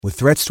With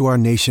threats to our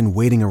nation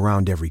waiting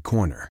around every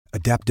corner,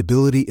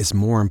 adaptability is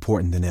more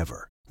important than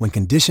ever. When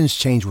conditions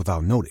change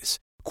without notice,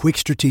 quick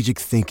strategic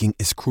thinking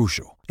is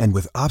crucial. And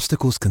with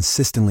obstacles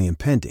consistently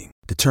impending,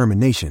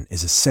 determination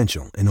is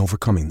essential in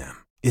overcoming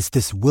them. It's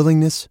this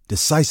willingness,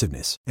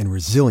 decisiveness, and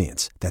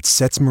resilience that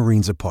sets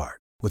Marines apart.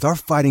 With our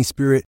fighting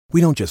spirit, we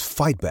don't just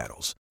fight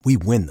battles, we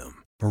win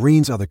them.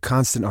 Marines are the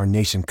constant our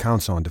nation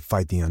counts on to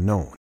fight the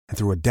unknown. And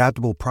through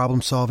adaptable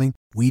problem solving,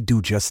 we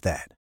do just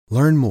that.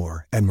 Learn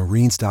more at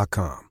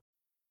marines.com.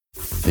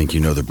 Think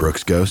you know the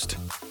Brooks Ghost?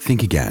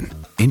 Think again.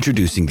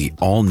 Introducing the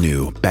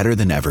all-new,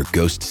 better-than-ever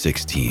Ghost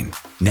 16.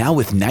 Now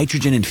with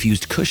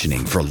nitrogen-infused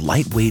cushioning for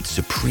lightweight,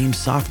 supreme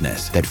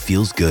softness that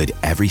feels good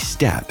every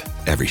step,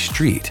 every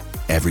street,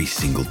 every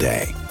single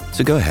day.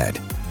 So go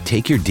ahead,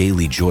 take your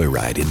daily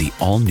joyride in the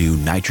all-new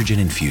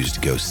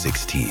nitrogen-infused Ghost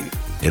 16.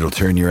 It'll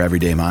turn your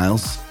everyday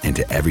miles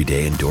into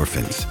everyday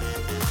endorphins.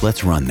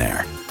 Let's run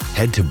there.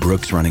 Head to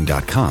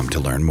brooksrunning.com to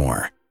learn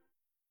more.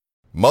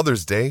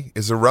 Mother's Day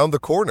is around the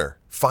corner.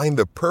 Find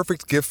the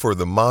perfect gift for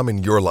the mom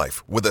in your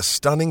life with a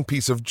stunning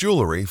piece of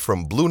jewelry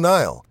from Blue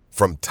Nile.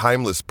 From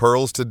timeless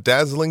pearls to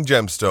dazzling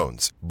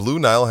gemstones, Blue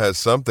Nile has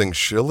something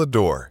she'll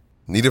adore.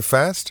 Need it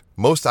fast?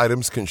 Most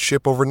items can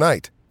ship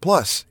overnight.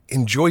 Plus,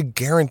 enjoy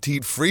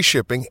guaranteed free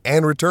shipping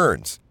and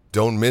returns.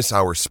 Don't miss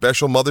our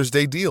special Mother's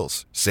Day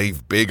deals.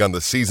 Save big on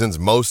the season's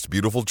most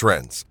beautiful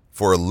trends.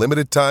 For a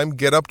limited time,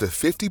 get up to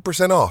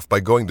 50% off by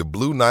going to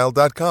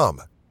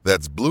BlueNile.com.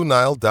 That's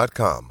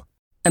BlueNile.com.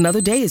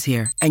 Another day is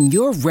here, and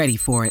you're ready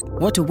for it.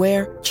 What to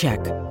wear? Check.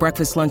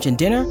 Breakfast, lunch, and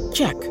dinner?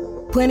 Check.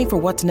 Planning for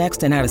what's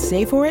next and how to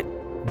save for it?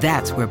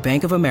 That's where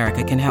Bank of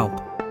America can help.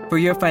 For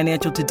your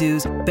financial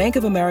to-dos, Bank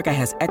of America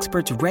has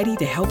experts ready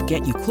to help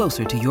get you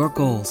closer to your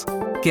goals.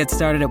 Get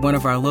started at one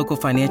of our local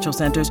financial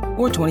centers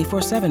or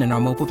 24/7 in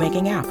our mobile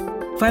banking app.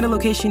 Find a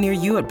location near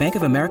you at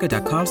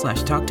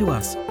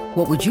bankofamerica.com/talktous.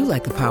 What would you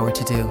like the power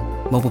to do?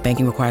 Mobile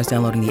banking requires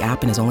downloading the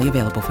app and is only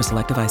available for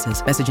select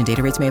devices. Message and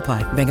data rates may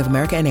apply. Bank of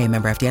America N.A.,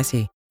 member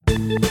FDIC.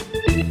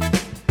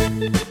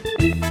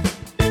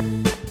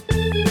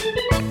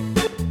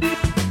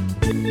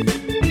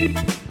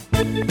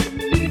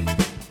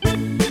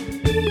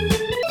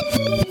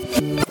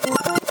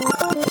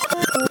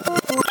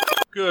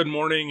 Good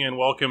morning and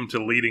welcome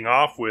to Leading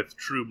Off with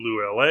True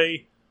Blue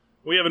LA.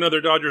 We have another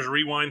Dodgers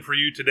Rewind for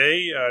you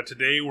today.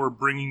 Today we're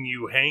bringing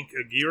you Hank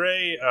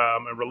Aguirre,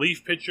 a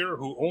relief pitcher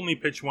who only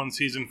pitched one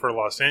season for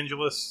Los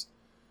Angeles.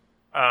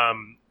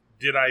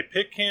 Did I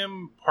pick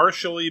him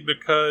partially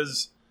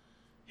because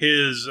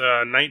his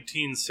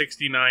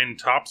 1969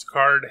 Topps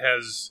card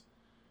has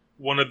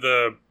one of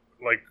the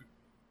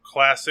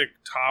classic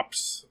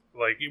Topps?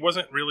 He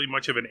wasn't really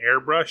much of an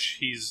airbrush.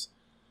 He's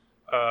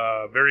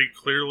very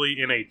clearly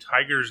in a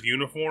Tigers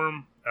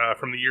uniform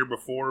from the year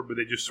before, but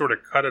they just sort of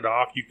cut it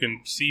off. You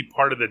can see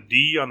part of the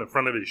D on the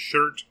front of his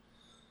shirt.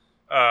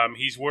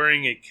 He's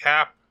wearing a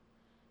cap,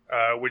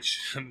 which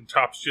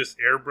Topps just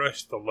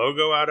airbrushed the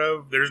logo out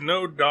of. There's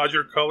no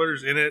Dodger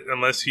colors in it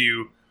unless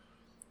you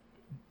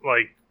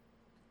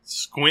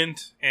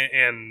squint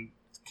and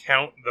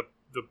count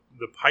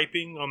the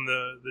piping on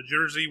the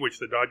jersey, which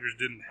the Dodgers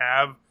didn't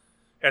have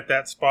at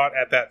that spot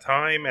at that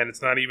time, and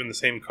it's not even the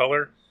same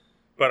color.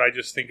 But I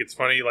just think it's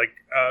funny.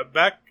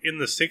 Back in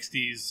the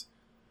 60s,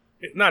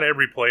 not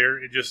every player,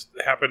 it just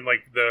happened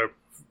the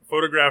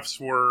photographs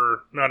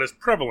were not as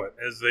prevalent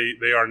as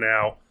they are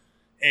now.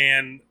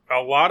 And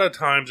a lot of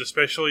times,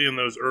 especially in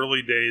those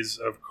early days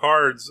of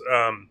cards,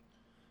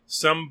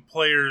 some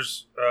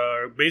players'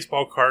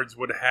 baseball cards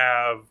would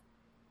have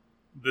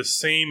the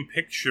same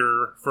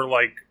picture for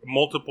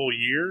multiple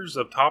years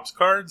of Topps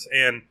cards.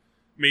 And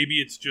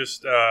maybe it's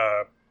just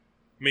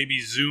maybe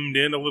zoomed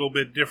in a little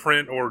bit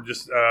different, or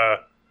just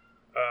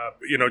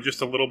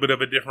just a little bit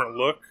of a different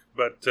look.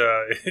 But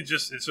it's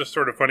just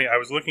sort of funny. I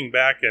was looking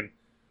back and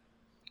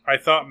I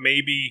thought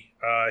maybe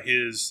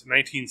his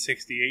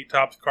 1968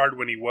 Topps card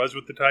when he was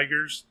with the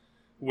Tigers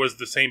was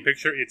the same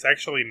picture. It's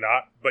actually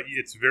not, but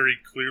it's very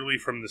clearly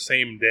from the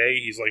same day.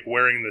 He's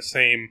wearing the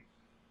same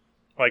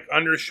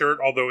undershirt,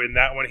 although in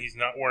that one he's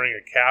not wearing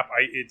a cap.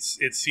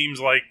 It seems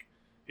like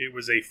it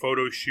was a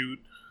photo shoot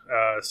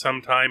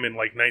sometime in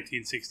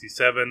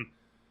 1967,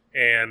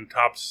 and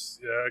Topps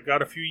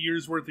got a few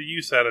years worth of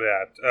use out of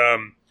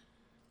that.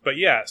 But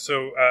yeah,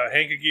 so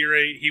Hank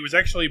Aguirre, he was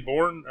actually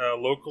born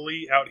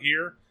locally out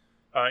here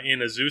in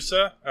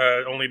Azusa,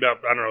 only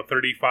about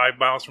 35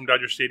 miles from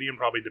Dodger Stadium,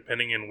 probably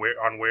depending on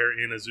where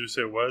in Azusa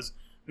it was.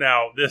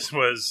 Now, this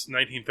was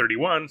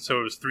 1931,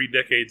 so it was 3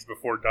 decades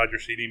before Dodger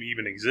Stadium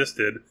even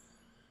existed.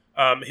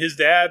 His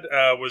dad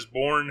was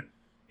born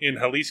in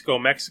Jalisco,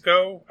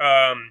 Mexico.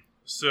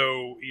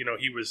 So,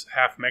 he was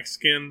half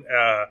Mexican.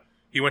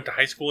 He went to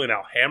high school in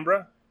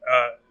Alhambra.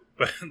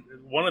 But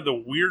one of the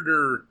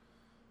weirder,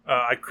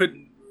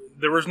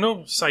 there was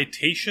no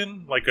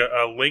citation,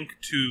 a link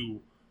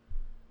to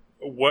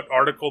what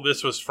article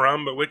this was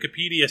from, but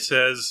Wikipedia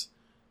says,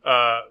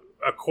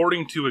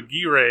 according to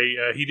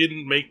Aguirre, he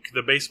didn't make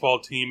the baseball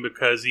team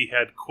because he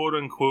had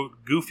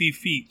quote-unquote goofy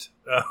feet.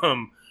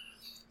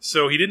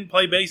 So he didn't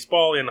play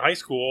baseball in high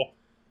school.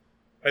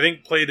 I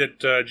think played at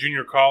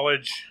junior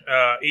college.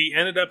 He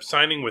ended up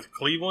signing with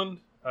Cleveland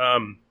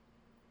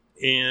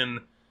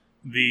in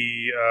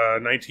the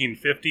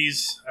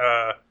 1950s.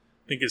 I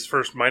think his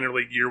first minor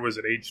league year was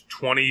at age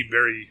 20,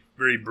 very,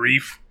 very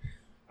brief.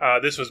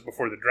 This was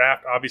before the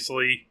draft,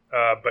 obviously.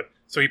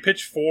 So he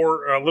pitched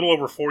for a little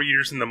over 4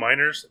 years in the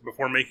minors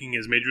before making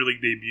his major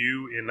league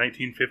debut in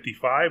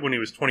 1955 when he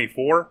was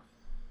 24.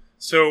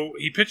 So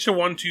he pitched a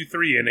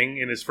 1-2-3 inning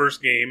in his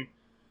first game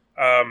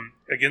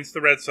against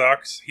the Red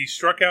Sox. He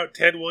struck out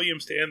Ted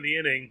Williams to end the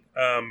inning.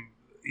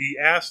 He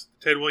asked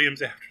Ted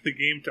Williams after the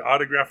game to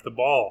autograph the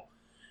ball,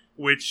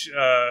 which,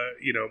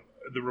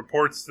 the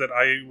reports that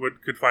I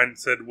could find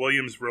said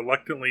Williams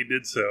reluctantly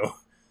did so.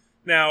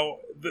 Now,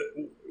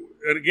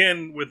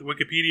 again, with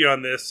Wikipedia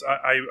on this,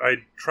 I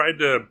tried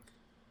to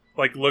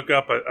look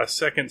up a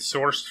second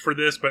source for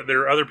this, but there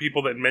are other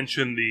people that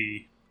mention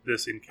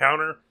this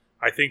encounter.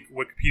 I think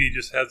Wikipedia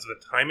just has the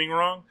timing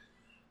wrong.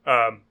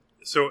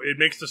 So it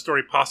makes the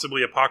story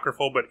possibly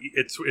apocryphal, but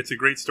it's a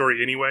great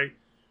story anyway.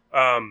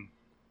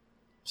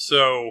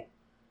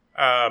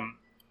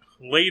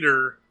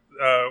 Later,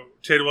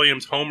 Ted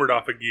Williams homered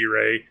off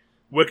Aguirre.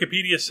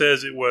 Wikipedia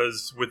says it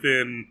was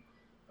within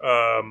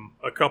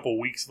a couple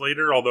weeks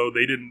later, although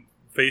they didn't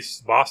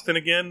face Boston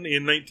again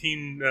in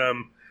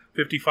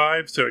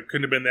 1955, so it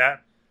couldn't have been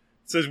that.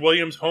 It says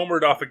Williams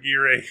homered off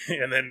Aguirre,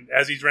 and then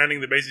as he's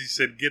rounding the bases, he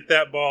said, "Get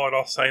that ball and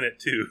I'll sign it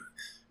too,"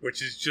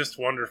 which is just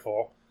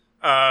wonderful.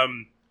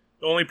 The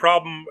only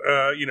problem,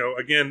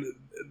 again,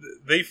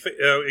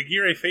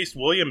 Aguirre faced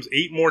Williams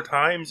 8 more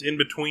times in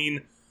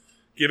between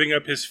giving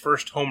up his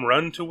first home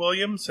run to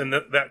Williams, and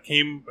that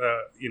came,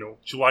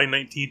 July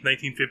 19th,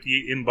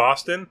 1958 in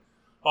Boston,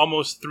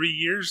 almost 3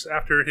 years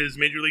after his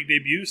major league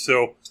debut.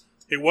 So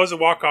it was a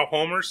walk-off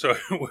homer, so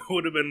it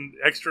would have been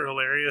extra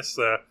hilarious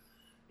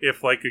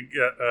if, a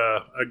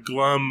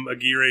glum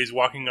Aguirre is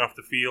walking off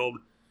the field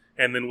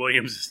and then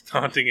Williams is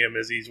taunting him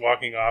as he's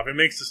walking off. It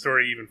makes the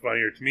story even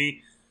funnier to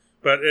me,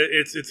 but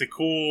it's a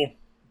cool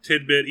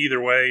tidbit either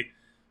way.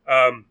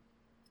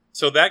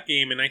 So that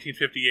game in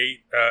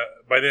 1958,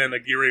 by then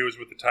Aguirre was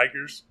with the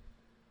Tigers.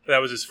 That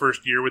was his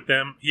first year with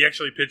them. He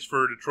actually pitched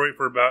for Detroit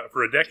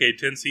for a decade,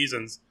 10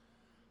 seasons.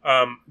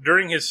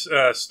 During his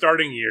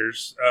starting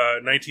years,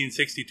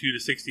 1962 to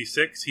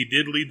 66, he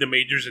did lead the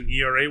majors in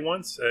ERA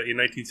once in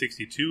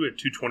 1962 at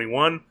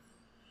 2.21.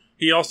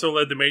 He also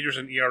led the majors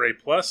in ERA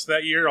plus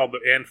that year,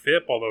 and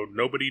FIP, although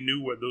nobody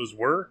knew what those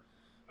were.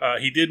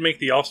 He did make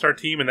the All-Star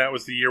team, and that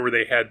was the year where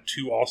they had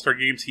 2 All-Star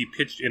games. He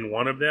pitched in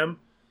one of them.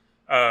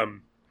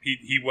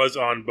 He was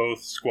on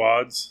both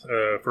squads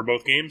for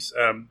both games.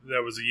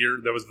 That was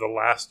the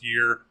last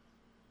year.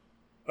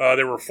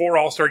 There were 4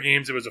 All-Star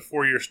games. It was a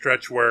 4-year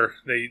stretch where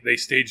they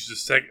staged a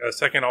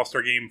second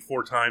All-Star game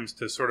 4 times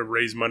to sort of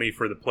raise money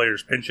for the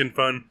Players' Pension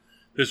Fund.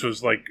 This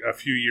was like a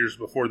few years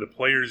before the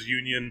Players'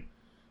 Union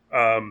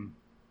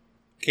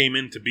came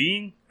into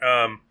being.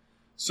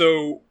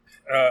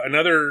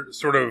 Another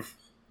sort of,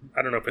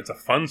 I don't know if it's a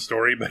fun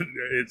story, but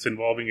it's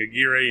involving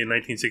Aguirre in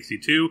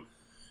 1962.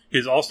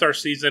 His All-Star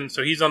season,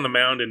 so he's on the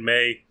mound in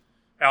May.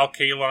 Al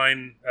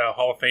Kaline,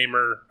 Hall of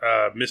Famer,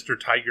 Mr.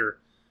 Tiger,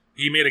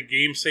 he made a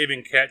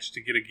game-saving catch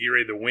to get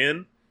Aguirre the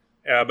win,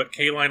 but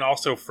Kaline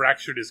also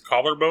fractured his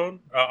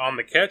collarbone on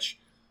the catch.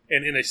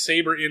 And in a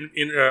Sabre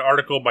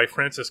article by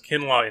Francis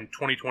Kinlaw in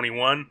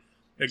 2021,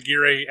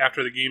 Aguirre,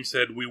 after the game,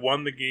 said, "We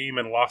won the game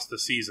and lost the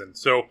season."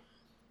 So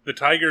the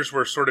Tigers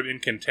were sort of in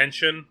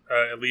contention,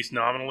 at least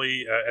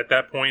nominally, at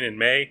that point in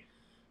May.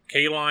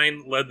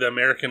 Kaline led the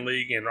American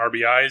League in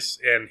RBIs,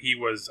 and he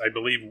was, I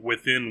believe,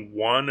 within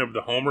 1 of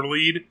the homer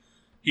lead.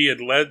 He had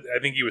led, I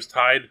think he was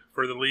tied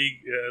for the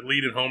league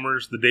lead in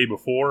homers the day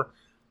before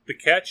the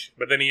catch,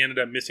 but then he ended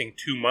up missing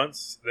 2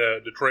 months.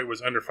 Detroit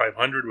was under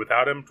 500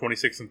 without him,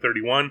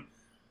 26-31.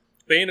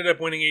 They ended up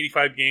winning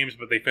 85 games,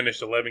 but they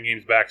finished 11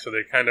 games back, so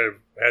they kind of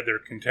had their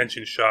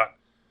contention shot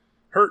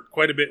hurt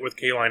quite a bit with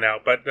Kaline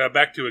out. But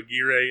back to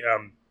Aguirre,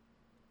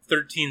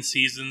 13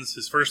 seasons,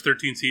 his first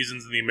 13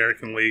 seasons in the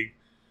American League,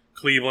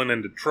 Cleveland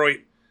and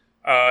Detroit.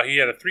 He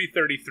had a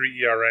 3.33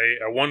 ERA,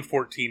 a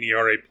 1.14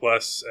 ERA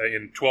plus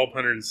in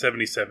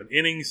 1,277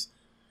 innings.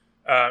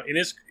 In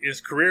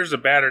his career as a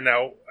batter,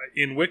 now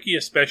in Wiki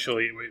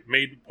especially, it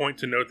made point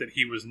to note that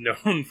he was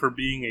known for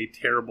being a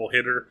terrible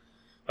hitter.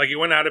 Like, he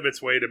went out of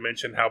its way to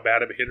mention how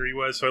bad of a hitter he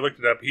was. So I looked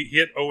it up. He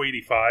hit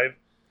 .085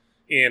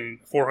 in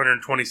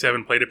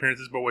 427 plate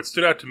appearances. But what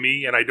stood out to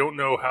me, and I don't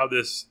know how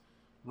this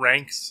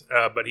ranks,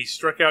 but he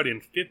struck out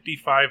in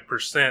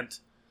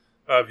 55%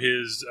 of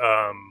his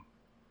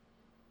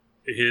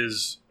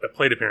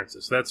plate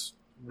appearances. That's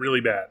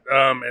really bad,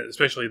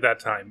 especially at that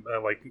time.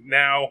 Like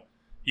now,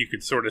 you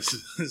could sort of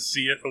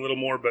see it a little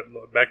more,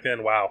 but back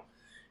then, wow.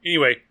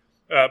 Anyway,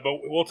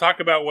 but we'll talk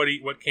about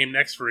what came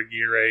next for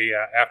Aguirre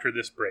after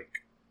this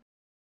break.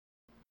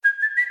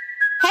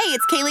 Hey,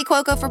 it's Kaylee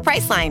Cuoco for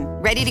Priceline.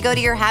 Ready to go to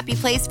your happy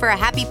place for a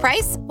happy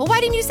price? Well, why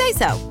didn't you say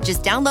so?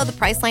 Just download the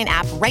Priceline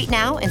app right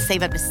now and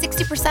save up to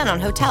 60% on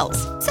hotels.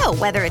 So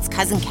whether it's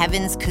Cousin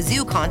Kevin's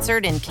Kazoo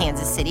Concert in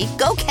Kansas City,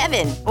 go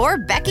Kevin, or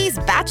Becky's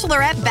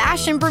Bachelorette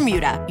Bash in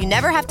Bermuda, you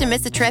never have to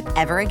miss a trip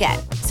ever again.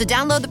 So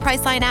download the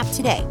Priceline app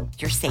today.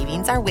 Your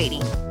savings are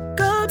waiting.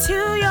 Go to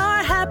your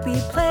happy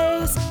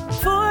place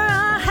for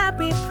a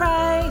happy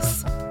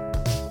price.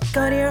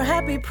 Go to your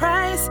happy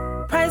price,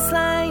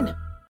 Priceline.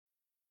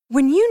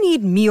 When you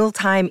need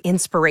mealtime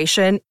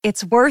inspiration,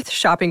 it's worth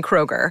shopping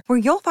Kroger, where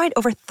you'll find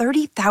over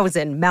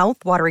 30,000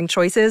 mouth-watering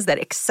choices that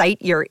excite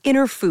your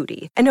inner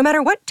foodie. And no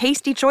matter what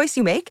tasty choice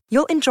you make,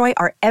 you'll enjoy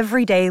our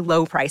everyday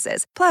low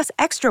prices, plus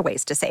extra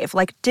ways to save,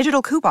 like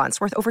digital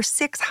coupons worth over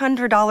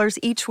 $600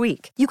 each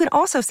week. You can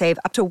also save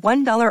up to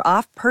 $1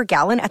 off per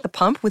gallon at the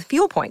pump with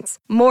fuel points.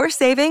 More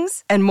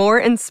savings and more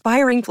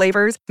inspiring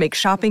flavors make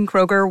shopping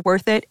Kroger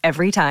worth it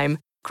every time.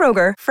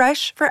 Kroger,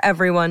 fresh for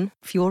everyone.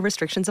 Fuel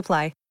restrictions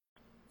apply.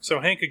 So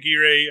Hank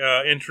Aguirre,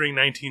 entering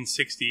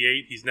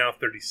 1968, he's now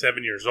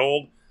 37 years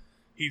old.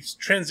 He's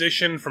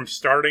transitioned from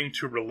starting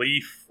to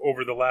relief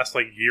over the last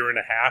year and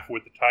a half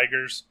with the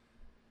Tigers.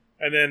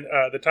 And then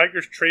the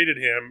Tigers traded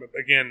him.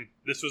 Again,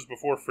 this was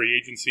before free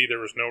agency. There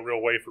was no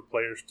real way for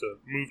players to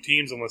move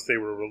teams unless they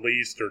were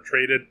released or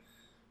traded.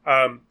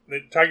 The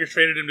Tigers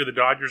traded him to the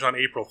Dodgers on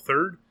April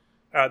 3rd.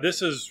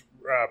 This is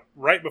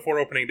right before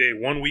opening day,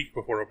 1 week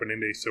before opening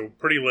day, so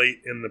pretty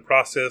late in the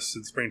process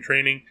in spring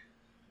training.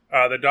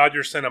 The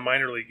Dodgers sent a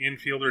minor league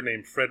infielder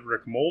named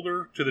Frederick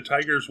Mulder to the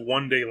Tigers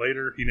 1 day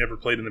later. He never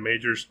played in the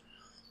majors.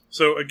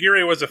 So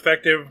Aguirre was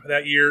effective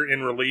that year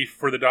in relief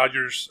for the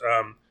Dodgers.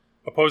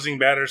 Opposing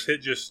batters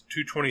hit just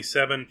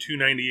 227,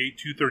 298,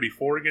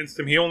 234 against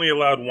him. He only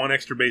allowed one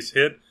extra base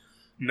hit.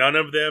 None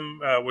of them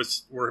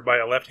were by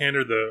a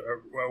left-hander.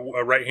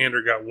 A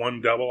right-hander got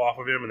one double off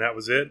of him, and that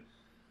was it.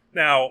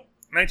 Now,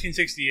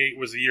 1968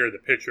 was the year of the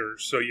pitcher,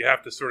 so you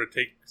have to sort of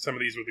take some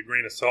of these with a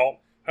grain of salt.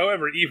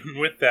 However, even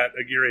with that,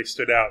 Aguirre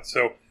stood out.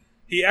 So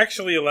he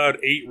actually allowed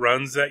 8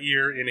 runs that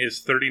year in his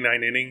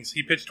 39 innings.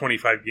 He pitched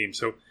 25 games,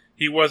 so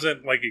he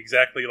wasn't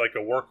exactly like a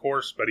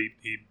workhorse, but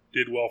he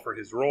did well for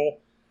his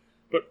role.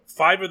 But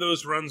 5 of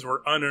those runs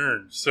were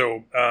unearned.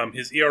 So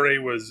his ERA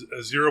was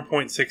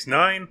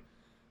 0.69,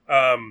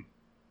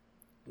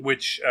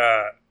 which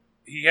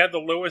he had the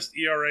lowest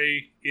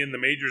ERA in the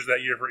majors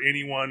that year for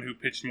anyone who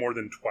pitched more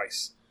than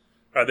twice.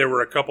 There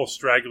were a couple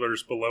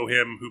stragglers below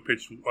him who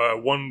pitched.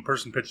 One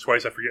person pitched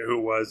twice. I forget who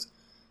it was.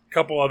 A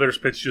couple others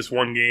pitched just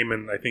one game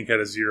and I think had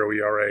a 0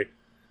 ERA.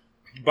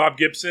 Bob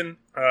Gibson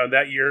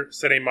that year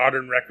set a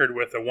modern record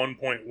with a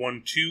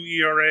 1.12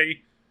 ERA.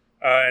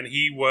 And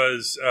he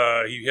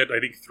had, I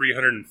think,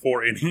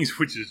 304 innings,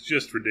 which is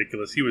just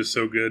ridiculous. He was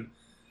so good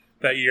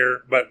that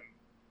year. But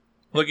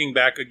looking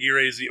back,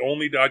 Aguirre is the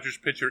only Dodgers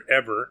pitcher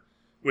ever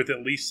with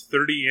at least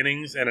 30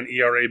 innings and an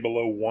ERA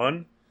below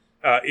 1.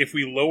 If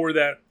we lower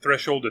that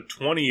threshold to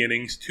 20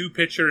 innings, 2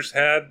 pitchers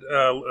had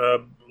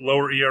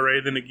lower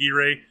ERA than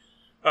Aguirre.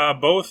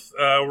 Both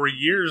were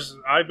years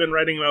I've been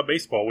writing about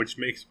baseball, which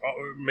makes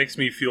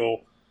me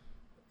feel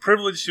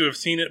privileged to have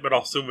seen it, but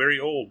also very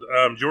old.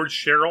 George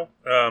Sherrill,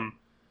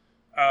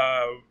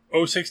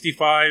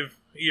 0.65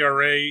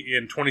 ERA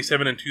in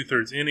 27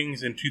 2/3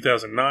 innings in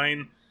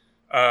 2009.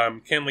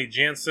 Kenley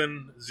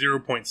Jansen,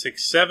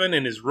 0.67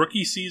 in his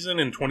rookie season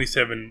in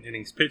 27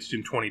 innings pitched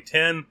in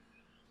 2010.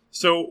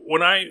 So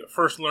when I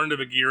first learned of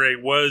Aguirre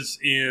was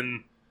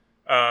in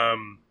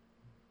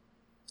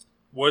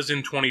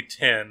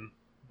 2010,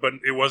 but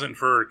it wasn't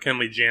for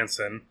Kenley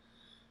Jansen.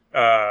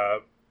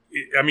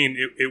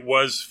 It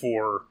was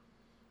for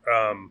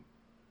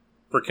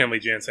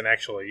Kenley Jansen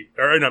actually.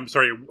 I'm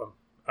sorry,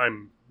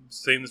 I'm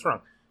saying this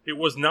wrong. It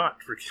was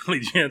not for Kenley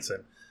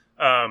Jansen.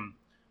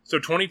 So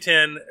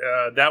 2010,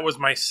 that was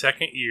my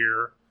second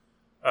year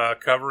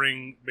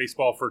covering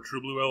baseball for True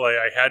Blue LA.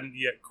 I hadn't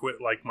yet quit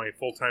my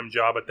full-time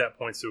job at that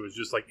point, so it was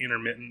just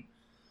intermittent.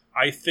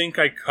 I think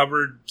I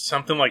covered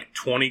something like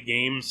 20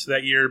 games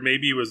that year.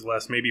 Maybe it was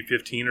less, maybe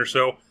 15 or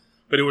so.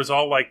 But it was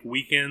all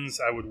weekends.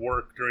 I would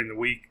work during the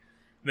week.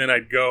 Then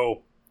I'd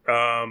go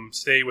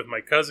stay with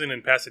my cousin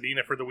in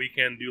Pasadena for the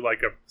weekend, do a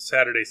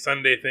Saturday,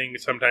 Sunday thing,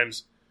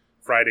 sometimes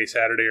Friday,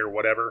 Saturday, or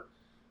whatever,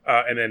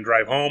 and then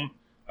drive home.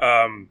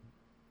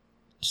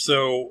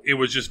 So it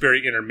was just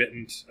very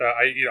intermittent.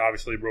 I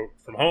obviously wrote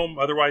from home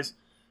otherwise.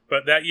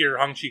 But that year,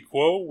 Hong-Chi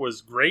Kuo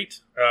was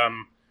great.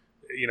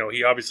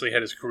 He obviously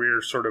had his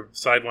career sort of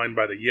sidelined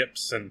by the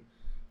yips and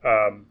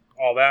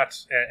all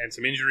that and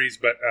some injuries.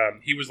 But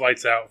he was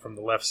lights out from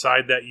the left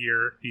side that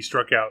year. He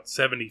struck out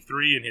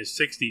 73 in his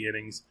 60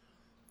 innings.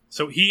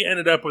 So he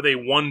ended up with a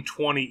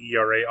 1.20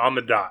 ERA on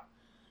the dot.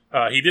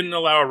 He didn't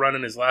allow a run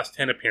in his last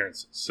 10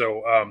 appearances.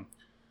 So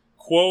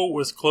Kuo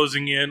was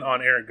closing in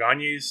on Eric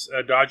Gagne's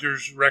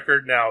Dodgers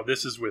record. Now,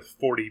 this is with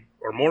 40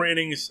 or more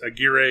innings.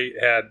 Aguirre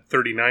had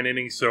 39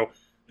 innings, so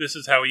this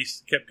is how he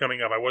kept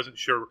coming up. I wasn't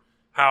sure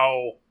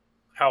how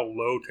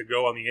low to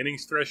go on the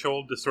innings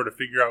threshold to sort of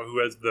figure out who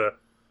has the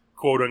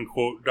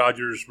quote-unquote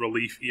Dodgers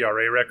relief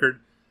ERA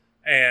record.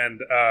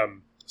 And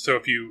So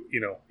if you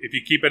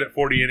keep it at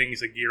 40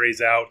 innings,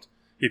 Aguirre's out.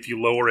 If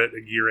you lower it,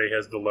 Aguirre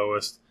has the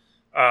lowest.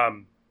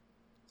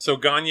 So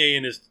Gagne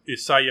in his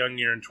Cy Young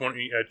year in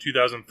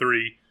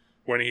 2003,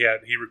 when he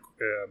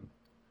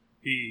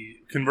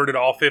converted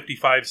all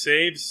 55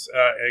 saves,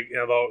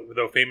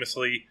 though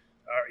famously,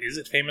 is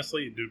it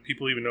famously? Do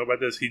people even know about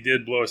this? He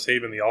did blow a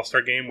save in the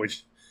All-Star game,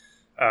 which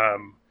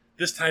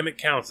this time it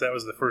counts. That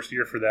was the first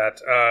year for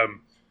that.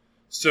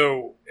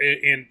 So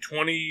in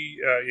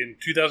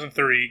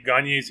 2003,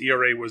 Gagne's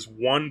ERA was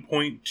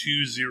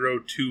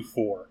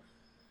 1.2024.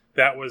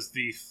 That was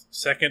the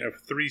second of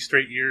 3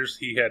 straight years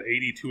he had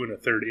 82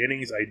 1/3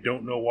 innings. I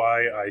don't know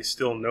why I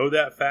still know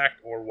that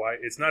fact or why.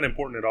 It's not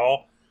important at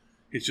all.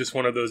 It's just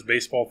one of those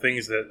baseball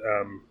things that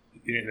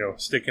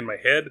stick in my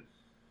head.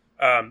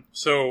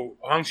 So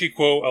Hong-Chi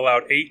Kuo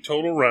allowed 8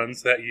 total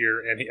runs that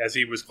year, and as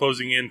he was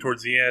closing in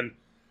towards the end,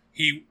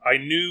 I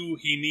knew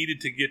he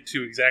needed to get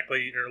to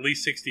exactly, or at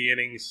least 60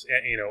 innings,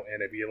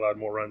 and if he allowed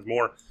more runs,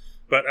 more.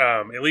 But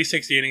at least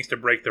 60 innings to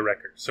break the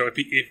record. So if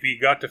he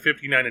got to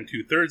 59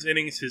 2/3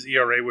 innings, his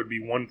ERA would be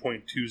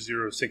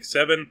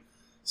 1.2067,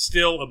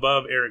 still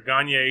above Eric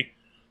Gagne.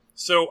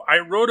 So I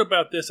wrote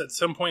about this at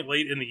some point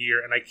late in the year,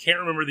 and I can't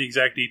remember the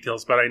exact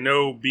details, but I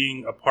know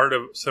being a part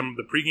of some of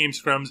the pregame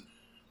scrums,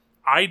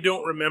 I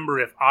don't remember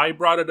if I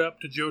brought it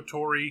up to Joe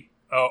Torre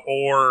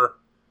or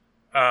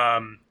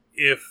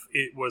if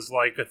it was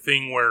like a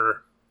thing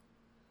where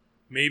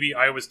maybe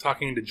I was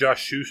talking to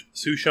Josh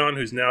Suchon,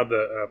 who's now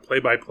the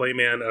play-by-play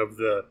man of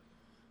the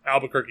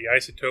Albuquerque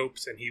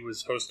Isotopes, and he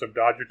was host of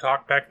Dodger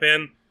Talk back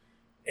then.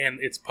 And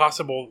it's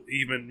possible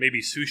even maybe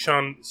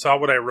Suchon saw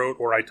what I wrote,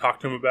 or I talked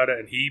to him about it,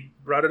 and he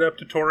brought it up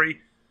to Torre.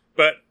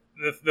 But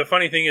the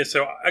funny thing is,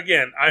 so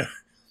again,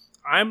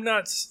 I'm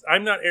not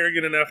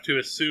arrogant enough to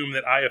assume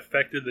that I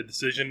affected the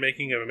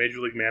decision-making of a Major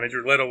League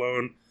manager, let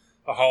alone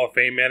a Hall of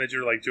Fame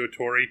manager like Joe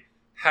Torre.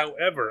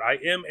 However, I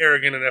am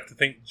arrogant enough to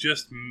think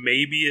just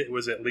maybe it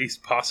was at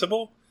least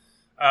possible.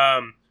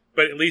 But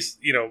at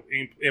least,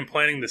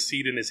 implanting the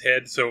seed in his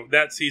head. So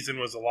that season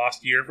was a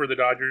lost year for the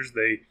Dodgers.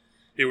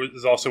 It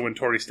was also when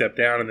Torre stepped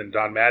down, and then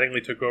Don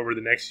Mattingly took over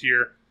the next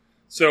year.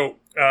 So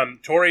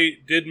Torre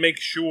did make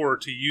sure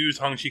to use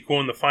Hong-Chi Kuo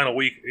in the final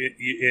week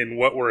in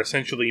what were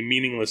essentially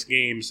meaningless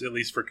games, at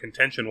least for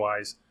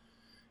contention-wise,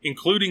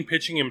 including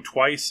pitching him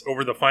twice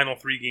over the final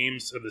 3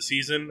 games of the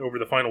season, over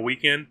the final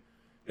weekend.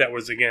 That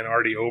was, again,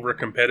 already over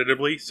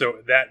competitively.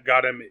 So that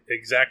got him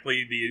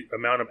exactly the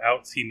amount of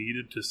outs he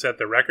needed to set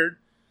the record.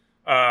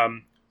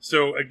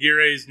 So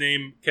Aguirre's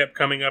name kept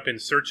coming up in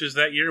searches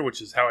that year,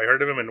 which is how I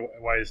heard of him and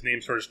why his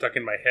name sort of stuck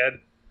in my head.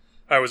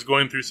 I was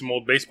going through some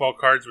old baseball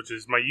cards, which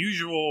is my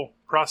usual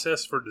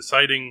process for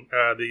deciding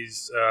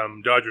these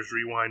Dodgers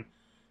Rewind,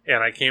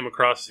 and I came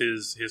across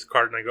his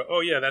card, and I go, oh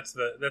yeah, that's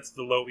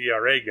the low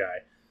ERA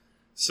guy.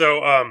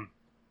 So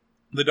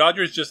the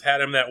Dodgers just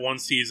had him that one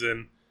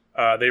season.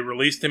 They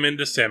released him in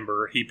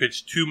December. He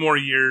pitched 2 more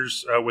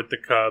years with the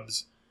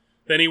Cubs.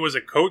 Then he was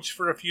a coach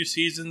for a few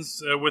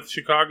seasons with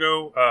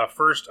Chicago,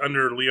 first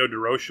under Leo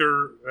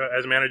Durocher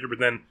as manager, but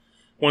then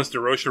once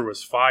Durocher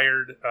was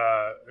fired,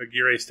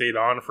 Aguirre stayed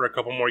on for a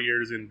couple more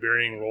years in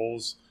varying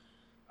roles.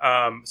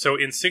 So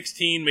in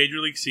 16 Major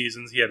League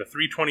seasons, he had a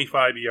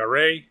 3.25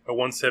 ERA, a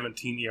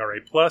 1.17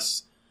 ERA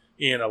plus,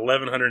 in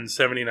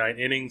 1,179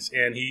 innings,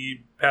 and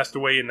he passed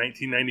away in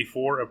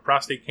 1994 of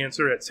prostate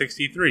cancer at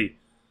 63.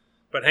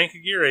 But Hank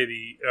Aguirre,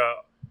 the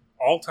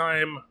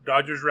all-time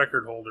Dodgers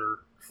record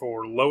holder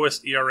for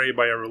lowest ERA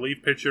by a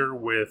relief pitcher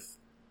with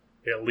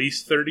at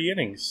least 30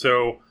 innings.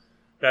 So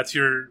that's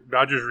your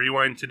Dodgers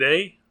Rewind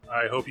today.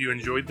 I hope you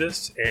enjoyed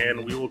this,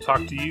 and we will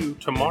talk to you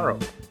tomorrow.